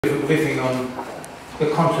A briefing on the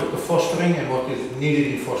concept of fostering and what is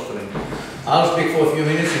needed in fostering. I'll speak for a few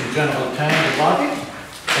minutes in general terms about it,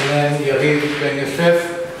 and then Yariv and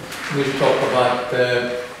Yosef will talk about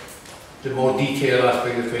the more detailed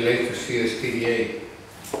aspect that relates to CSTDA.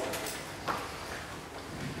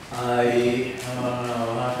 I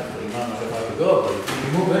have to remind myself how to go, but can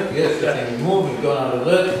you move it? Yes, I think we move, we've gone out of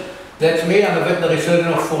that. That's me. I'm a veterinary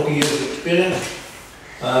surgeon of 40 years experience.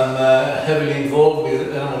 I'm heavily involved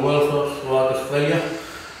with animal welfare throughout Australia,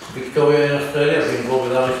 Victoria in Australia. I've been involved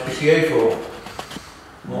with RSPCA for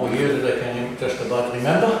more years than I can just about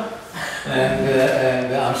remember.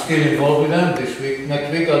 And I'm still involved with them.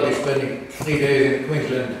 Next week I'll be spending 3 days in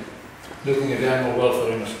Queensland looking at animal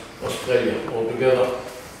welfare in Australia altogether.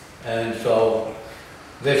 And so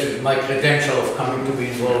this is my credential of coming to be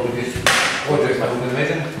involved with this project, I would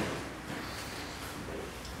imagine.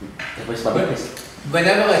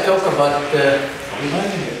 Whenever I talk about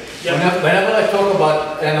whenever I talk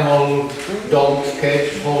about animals, dogs,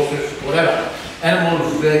 cats, horses, whatever,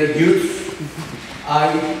 animals use,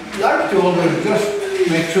 I like to always just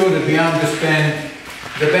make sure that we understand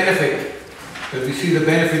the benefit, that we see the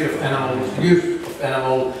benefit of animals, use of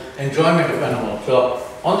animal, enjoyment of animals. So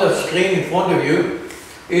on the screen in front of you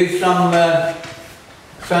is some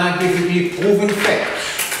scientifically proven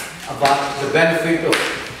facts about the benefit of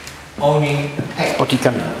owning a pet. What you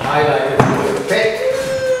can highlight the pet,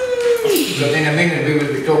 because in a minute we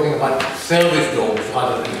will be talking about service dogs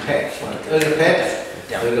rather than pets. As a pet,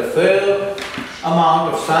 there's a fair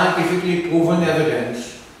amount of scientifically proven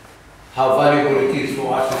evidence how valuable it is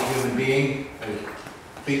for us as human beings,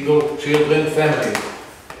 as people, children, families.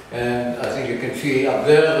 And I think you can see up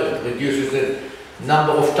there, it reduces the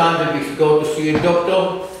number of times that we go to see a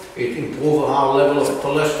doctor. It improves our level of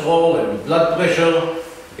cholesterol and blood pressure.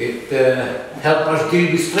 It helps us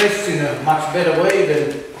deal with stress in a much better way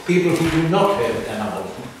than people who do not have animals.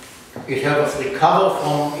 It helps us recover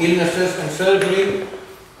from illnesses and surgery,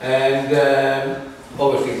 and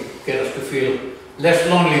obviously get us to feel less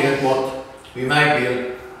lonely than what we might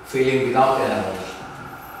be feeling without animals.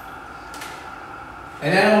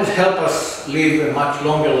 And animals help us live a much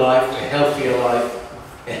longer life, a healthier life,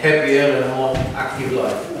 a happier and more active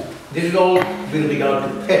life. This is all with regard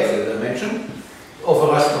to pets, as I mentioned.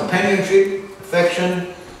 Offer us companionship,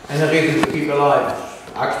 affection, and a reason to keep alive,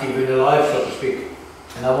 active in the life, so to speak.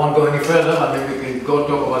 And I won't go any further. I mean, we can go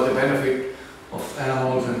talk about the benefit of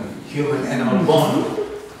animals and human-animal bond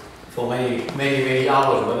for many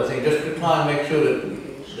hours. But I think just to try and make sure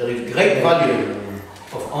that there is great value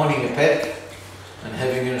of owning a pet and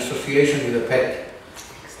having an association with a pet.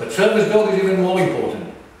 But service dog is even more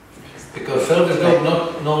important, because service dog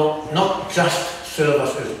not just serve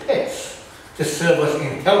us as pets, just serve us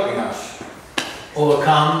in helping us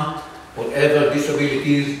overcome whatever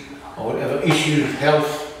disabilities or whatever issues,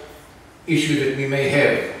 health issues that we may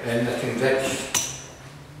have. And I think that's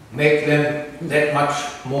make them that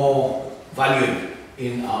much more valued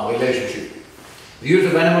in our relationship. The use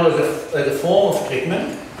of animals as a form of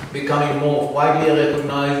treatment becoming more widely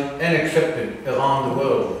recognized and accepted around the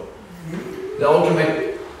world. The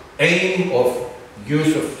ultimate aim of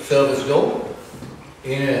use of service dog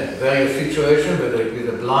in a various situation, whether it be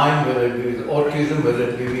the blind, whether it be with autism, whether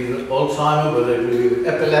it be with Alzheimer's, whether it be with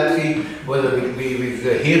epilepsy, whether it be with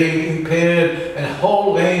the hearing impaired, and a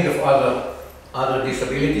whole range of other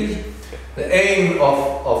disabilities. The aim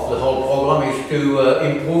of the whole program is to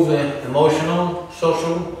improve the emotional,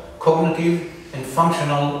 social, cognitive, and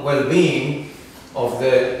functional well-being of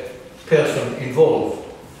the person involved.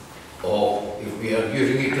 Or if we are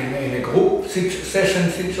using it in a group session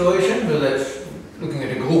situation, well, that's looking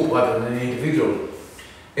at a group rather than an individual.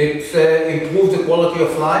 It improves the quality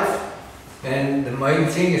of life, and the main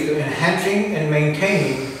thing is enhancing and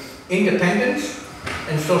maintaining independence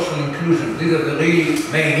and social inclusion. These are the really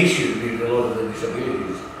main issues with a lot of the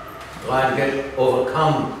disabilities, trying to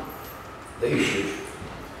overcome the issues.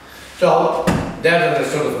 So that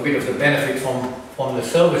is sort of a bit of the benefit from the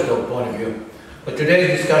service dog point of view. But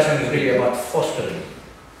today's discussion is really about fostering.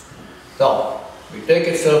 So we take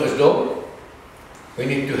a service dog. We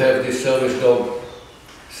need to have this service dog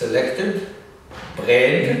selected,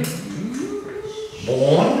 bred,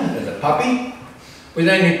 born as a puppy. We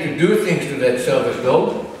then need to do things to that service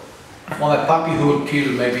dog from a puppyhood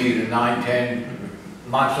till maybe 9, 10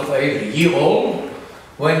 months of age, a year old,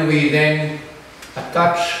 when we then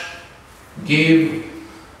attach, give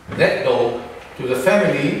that dog to the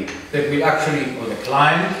family that will actually, or the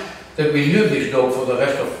client, that will use this dog for the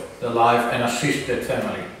rest of their life and assist that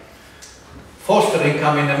family. Fostering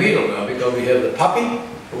come in the middle now, because we have the puppy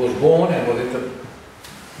who was born and was at the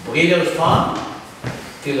breeder's farm,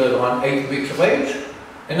 till around 8 weeks of age.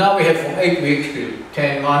 And now we have from 8 weeks to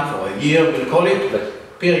 10 months or a year, we'll call it,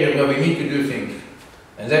 but period where we need to do things.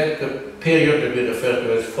 And that's the period that we refer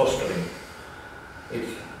to as fostering.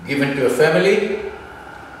 It's given to a family,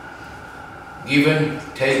 given,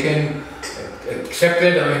 taken,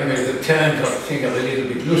 accepted. I mean, the terms I think are a little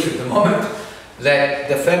bit loose at the moment, that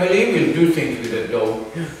the family will do things with a dog,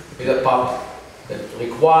 with a pup, that's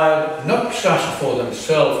required not just for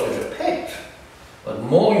themselves as a pet, but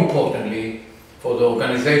more importantly for the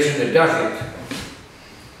organization that does it,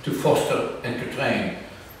 to foster and to train.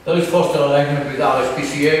 There is foster arrangement with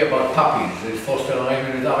RSPCA about puppies, there is foster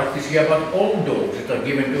arrangement with RSPCA about all dogs that are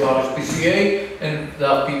given to RSPCA, and there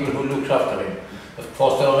are people who look after it. A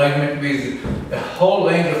foster arrangement with a whole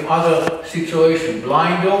range of other situations.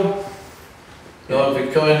 Blind dog, the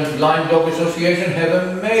Victorian Blind Dog Association have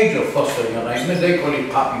a major fostering arrangement, they call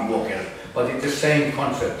it puppy walkers, but it's the same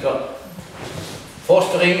concept. So,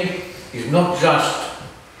 fostering is not just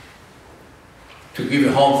to give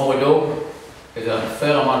a home for a dog. There's a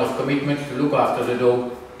fair amount of commitment to look after the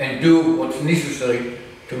dog and do what's necessary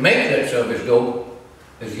to make that service dog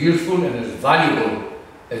as useful and as valuable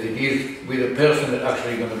as it is with a person that's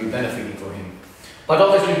actually going to be benefiting from him. But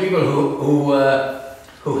obviously people who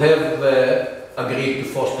have agreed to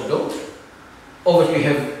foster dogs obviously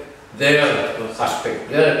have their aspect,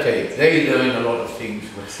 their take. They learn a lot of things.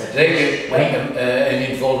 They get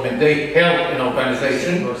an involvement. They help an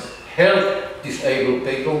organization, help disabled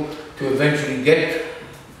people to eventually get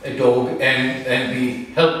a dog and be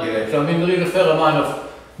helped with it. So I mean, there is a fair amount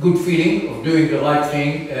of good feeling of doing the right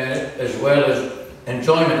thing as well as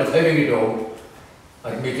enjoyment of having a dog,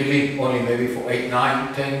 admittedly only maybe for 8,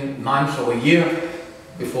 9, 10 months or a year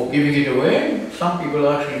before giving it away. Some people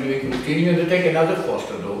are actually continuing to take another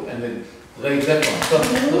foster dog and then raise that one. So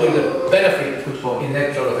there is a benefit in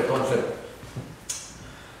that sort of a concept.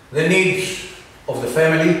 The needs of the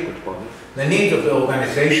family, the needs of the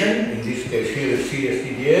organization, in this case here is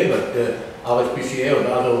CSTDA, but the RSPCA or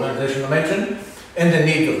the other organization I mentioned, and the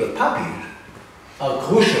needs of the puppies are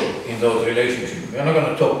crucial in those relationships. We're not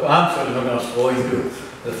going to talk, I'm certainly not going to throw into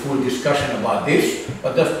the full discussion about this,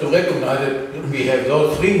 but just to recognize that we have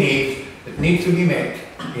those three needs that need to be met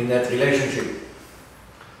in that relationship.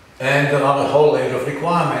 And there are a whole range of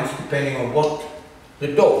requirements depending on what the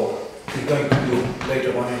dog is going to do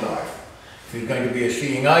later on in life. If he's going to be a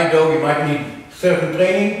seeing eye dog, he might need certain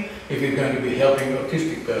training. If he's going to be helping an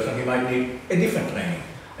autistic person, he might need a different training.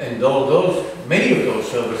 And many of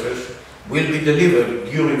those services will be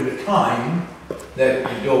delivered during the time that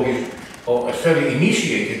the dog is, or certainly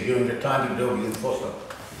initiated during the time the dog is in foster.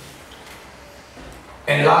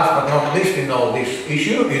 And last but not least in all this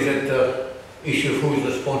issue is that the issue of who is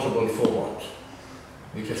responsible for what.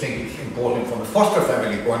 Which I think is important from a foster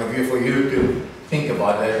family point of view for you to think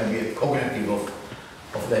about that and be cognitive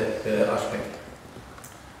of that aspect.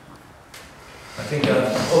 I think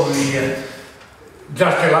probably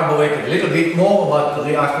just elaborate a little bit more about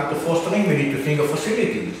the aspect of fostering. We need to think of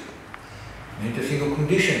facilities. We need to think of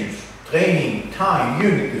conditions, training, time.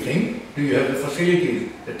 You need to think, do you have the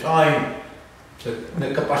facilities, the time,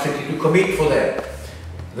 the capacity to commit for that?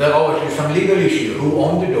 There are obviously some legal issues. Who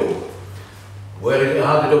owns the dog?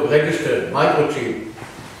 How the dog registered, microchip,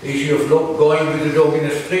 the issue of going with the dog in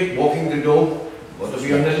the street, walking the dog, what to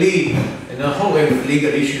be on the lead, and a whole range of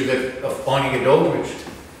legal issues of owning a dog, which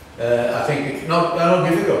I think it's not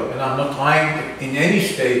difficult, and I'm not trying in any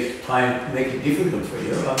stage trying to make it difficult for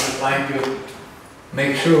you. I'm just trying to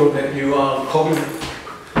make sure that you are cognizant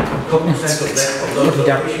of that, of those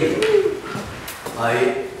issues.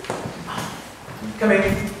 Come in.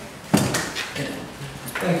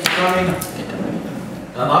 Thanks for coming.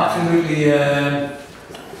 I'm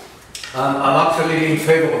absolutely in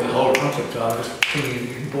favor of the whole concept, so I just think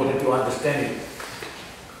it's important to understand it.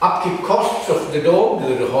 Upkeep costs of the dog,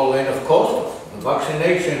 there's a whole range of costs, of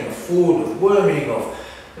vaccination, of food, of worming, of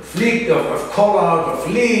fleet, of call-out,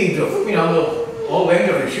 of leads, of, a whole range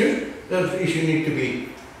of issues. Those issues need to be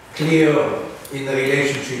clear in the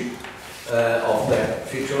relationship of that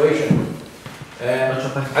situation.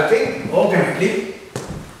 I think ultimately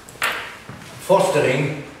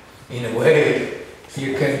fostering, in a way,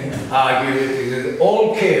 you can argue that it is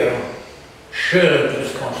all care, shared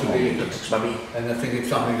responsibility, and I think it's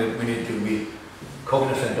something that we need to be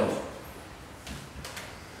cognizant of.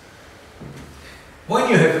 When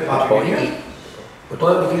you have a puppy here,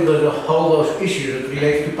 obviously there's a whole lot of issues that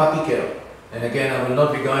relate to puppy care. And again, I will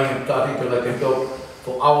not be going and starting to let them talk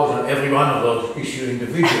for hours on every one of those issues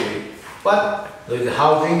individually. But there is the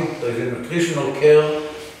housing, there is the nutritional care,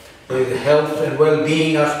 there is the health and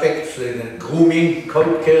well-being aspects, there is the grooming,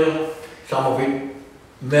 coat care, some of it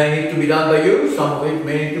may need to be done by you, some of it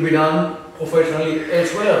may need to be done professionally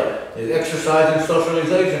elsewhere. There's exercise and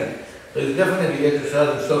socialization. There's definitely exercise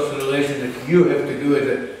and socialization that you have to do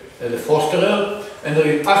as a fosterer, and there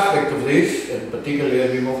is aspect of this, and particularly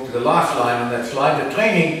as we move to the last line on that slide, the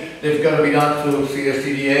training that's going to be done through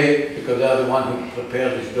CSCDA, because they're the one who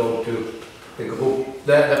prepared this dog to the group,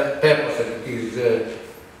 the purpose that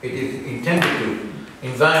it is intended to.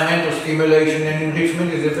 Environmental stimulation and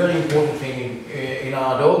enrichment is a very important thing in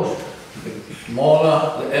our dogs. The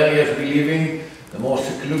smaller the areas we live in, the more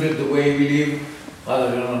secluded the way we live,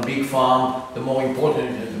 rather than on a big farm, the more important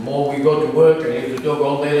it is. The more we go to work and leave the dog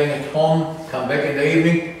all day at home, come back in the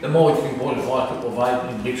evening, the more it's important for us to provide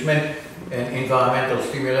enrichment and environmental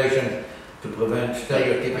stimulation to prevent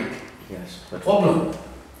stereotypic problem.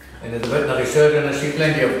 And as a veterinary surgeon, I see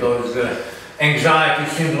plenty of those anxiety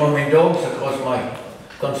syndrome in dogs across my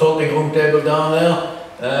consulting room table down there,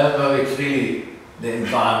 but it's really the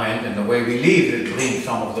environment and the way we live that brings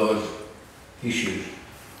some of those issues.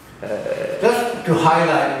 Just to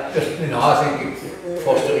highlight, I think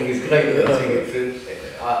fostering is great. I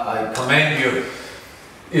think I commend you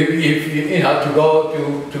if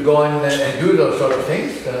to go and do those sort of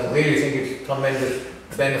things. I really think it's tremendous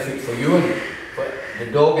benefit for you and for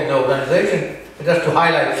the dog and the organization. But just to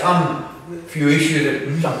highlight some few issues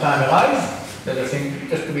that sometimes arise, that I think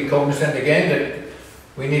just to be cognizant again that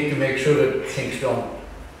we need to make sure that things don't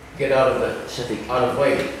get out of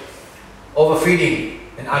way. Overfeeding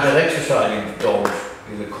and other exercising dogs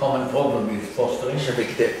is a common problem with fostering.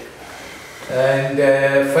 And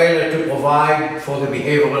failure to provide for the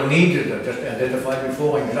behavioral needs that I just identified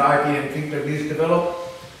before, anxiety and things like this develop.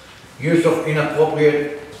 Use of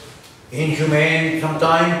inappropriate, inhumane,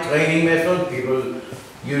 sometimes training methods, people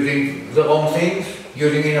using the wrong things,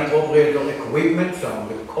 using inappropriate equipment, some of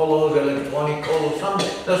the collars, electronic collars,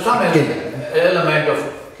 there's some element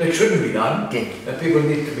of that shouldn't be done, and people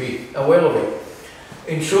need to be aware of it.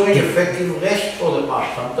 Ensuring effective rest for the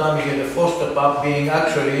pup. Sometimes you get a foster pup being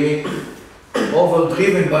actually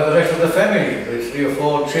overdriven by the rest of the family. There's 3 or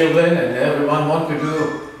 4 children and everyone wants to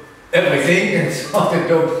do everything, and so the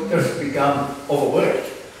dogs just become overworked.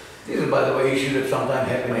 This is, by the way, issue that sometimes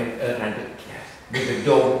happens with the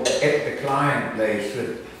dog at the client place.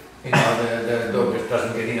 The dog just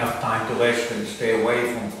doesn't get enough time to rest and stay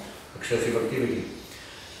away from excessive activity.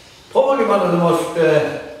 Probably one of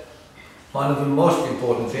the most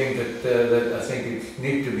important things that I think it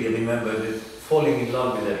needs to be remembered is falling in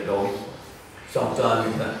love with that dog.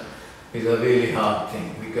 Sometimes is a really hard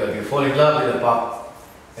thing, because you fall in love with a pup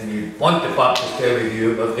and you want the pup to stay with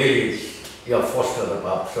you, but really you foster the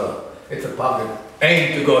pup. So it's a pup that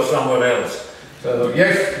aims to go somewhere else. So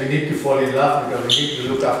yes, we need to fall in love because we need to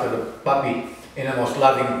look after the puppy in a most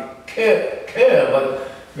loving care, but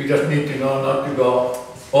we just need to know not to go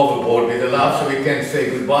overboard with the love, so we can say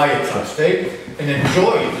goodbye at some stage and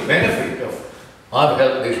enjoy the benefit of I've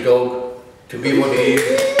helped this dog to be what he is,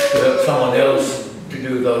 to help someone else to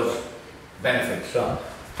do those benefits. So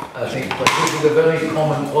I think this is a very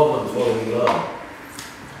common problem following love.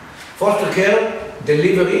 Foster care,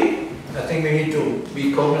 delivery, I think we need to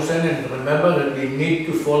be cognizant and remember that we need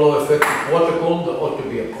to follow effective protocol. There ought to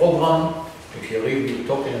be a program, which we'll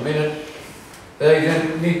talk in a minute. They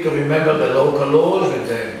need to remember the local laws and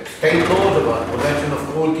the state laws about prevention of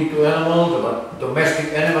cruelty to animals, about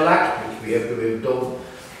Domestic Animal Act, which we have to have dog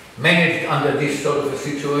managed under this sort of a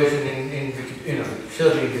situation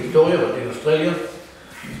certainly in Victoria, but in Australia.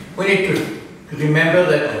 We need to remember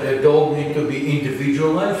that the dog need to be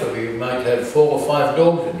individualized, so we might have 4 or 5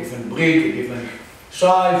 dogs, a different breed, a different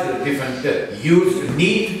size, a different use,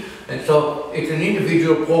 need, and so it's an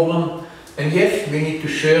individual problem. And yes, we need to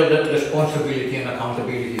share that responsibility and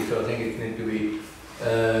accountability, so I think it needs to be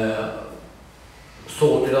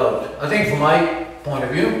sorted out. I think from my point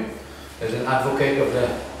of view, as an advocate of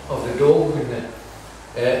the dog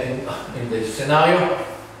in this scenario,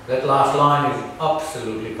 that last line is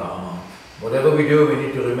absolutely paramount. Whatever we do, we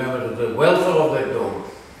need to remember that the welfare of that dog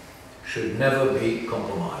should never be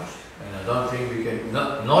compromised. And I don't think we can,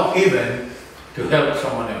 not even to help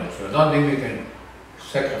someone else. I don't think we can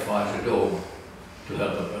sacrifice a dog to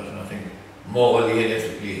help a person. I think morally and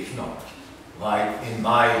ethically it's not right in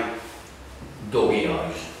my doggy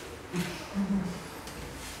eyes.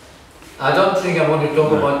 I don't think I want to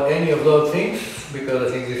talk about any of those things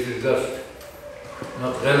because I think this is just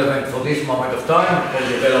not relevant for this moment of time,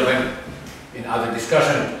 probably relevant in other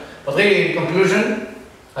discussions. But really, in conclusion,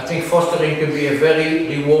 I think fostering can be a very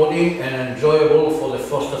rewarding and enjoyable for the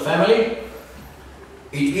foster family.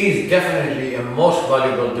 It is definitely a most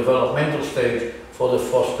valuable developmental stage for the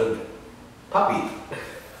fostered puppy.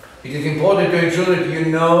 It is important to ensure that you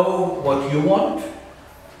know what you want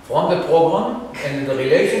from the program and the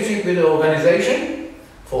relationship with the organization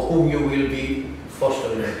for whom you will be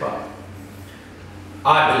fostering a part.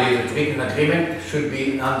 I believe that written agreement should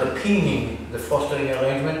be underpinning the fostering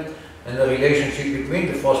arrangement and the relationship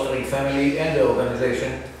between the fostering family and the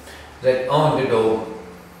organization that own the dog.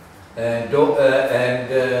 That you know, that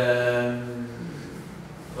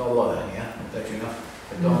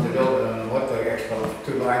own the dog. I don't know what the extra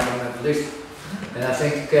 2 lines on that list. And I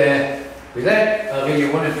think with that, I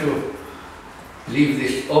really wanted to leave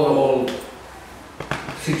this overall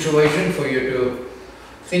situation for you to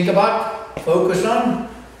think about, focus on,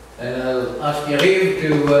 and I'll ask Yariv to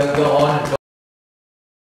go on and